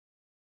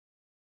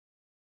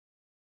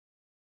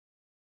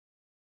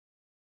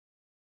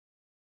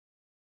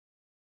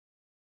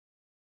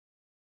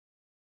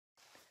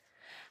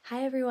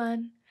Hi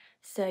everyone!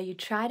 So you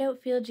tried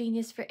out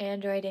FieldGenius for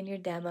Android in your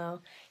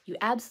demo, you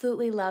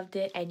absolutely loved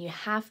it, and you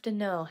have to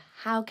know,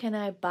 how can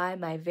I buy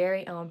my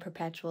very own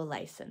Perpetual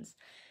license?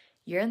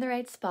 You're in the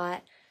right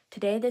spot.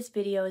 Today this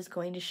video is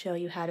going to show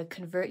you how to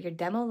convert your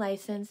demo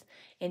license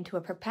into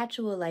a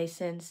Perpetual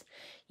license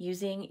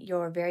using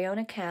your very own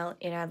account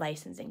in our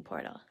licensing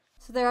portal.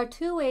 So there are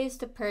two ways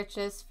to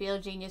purchase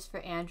FieldGenius for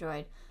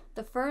Android.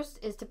 The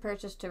first is to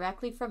purchase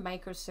directly from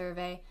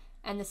MicroSurvey,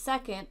 and the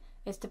second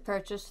is to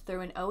purchase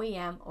through an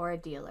OEM or a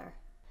dealer.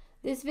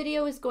 This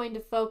video is going to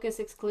focus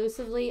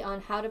exclusively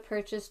on how to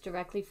purchase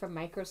directly from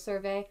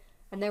MicroSurvey,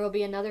 and there will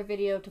be another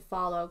video to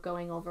follow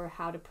going over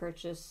how to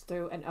purchase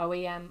through an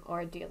OEM or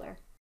a dealer.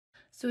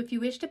 So if you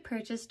wish to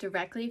purchase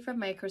directly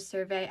from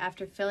MicroSurvey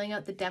after filling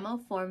out the demo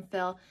form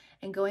fill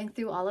and going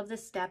through all of the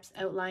steps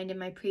outlined in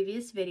my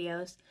previous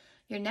videos,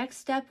 your next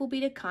step will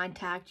be to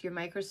contact your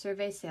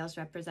MicroSurvey sales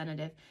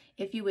representative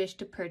if you wish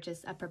to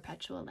purchase a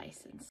Perpetual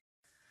license.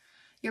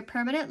 Your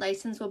permanent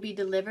license will be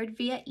delivered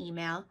via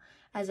email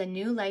as a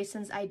new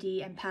license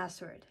ID and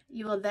password.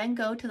 You will then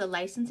go to the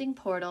licensing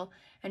portal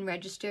and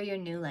register your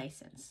new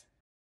license.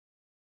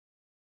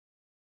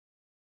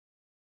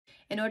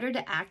 In order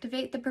to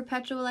activate the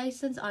Perpetual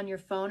license on your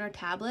phone or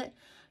tablet,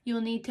 you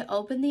will need to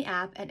open the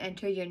app and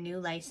enter your new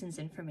license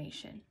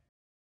information.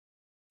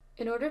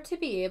 In order to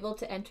be able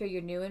to enter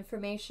your new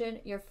information,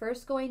 you're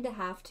first going to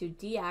have to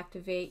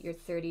deactivate your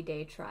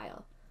 30-day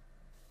trial.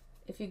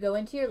 If you go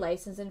into your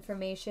license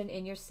information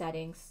in your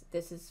settings,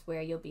 this is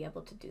where you'll be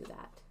able to do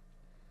that.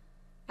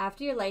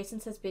 After your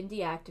license has been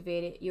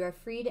deactivated, you are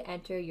free to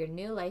enter your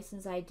new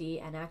license ID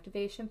and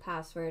activation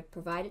password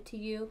provided to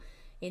you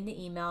in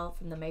the email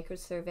from the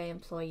MicroSurvey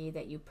employee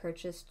that you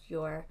purchased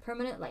your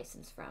permanent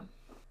license from.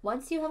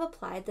 Once you have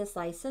applied this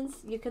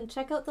license, you can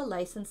check out the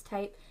license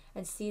type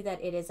and see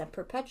that it is a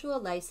Perpetual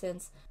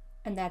license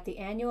and that the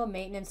annual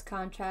maintenance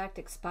contract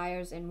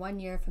expires in 1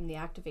 year from the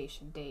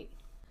activation date.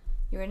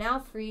 You are now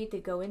free to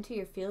go into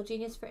your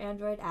FieldGenius for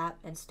Android app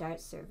and start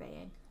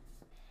surveying.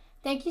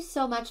 Thank you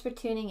so much for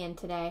tuning in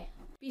today.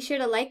 Be sure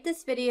to like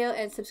this video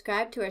and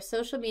subscribe to our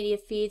social media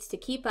feeds to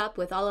keep up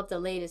with all of the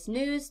latest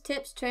news,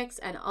 tips, tricks,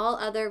 and all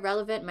other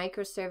relevant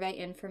MicroSurvey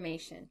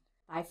information.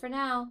 Bye for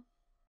now.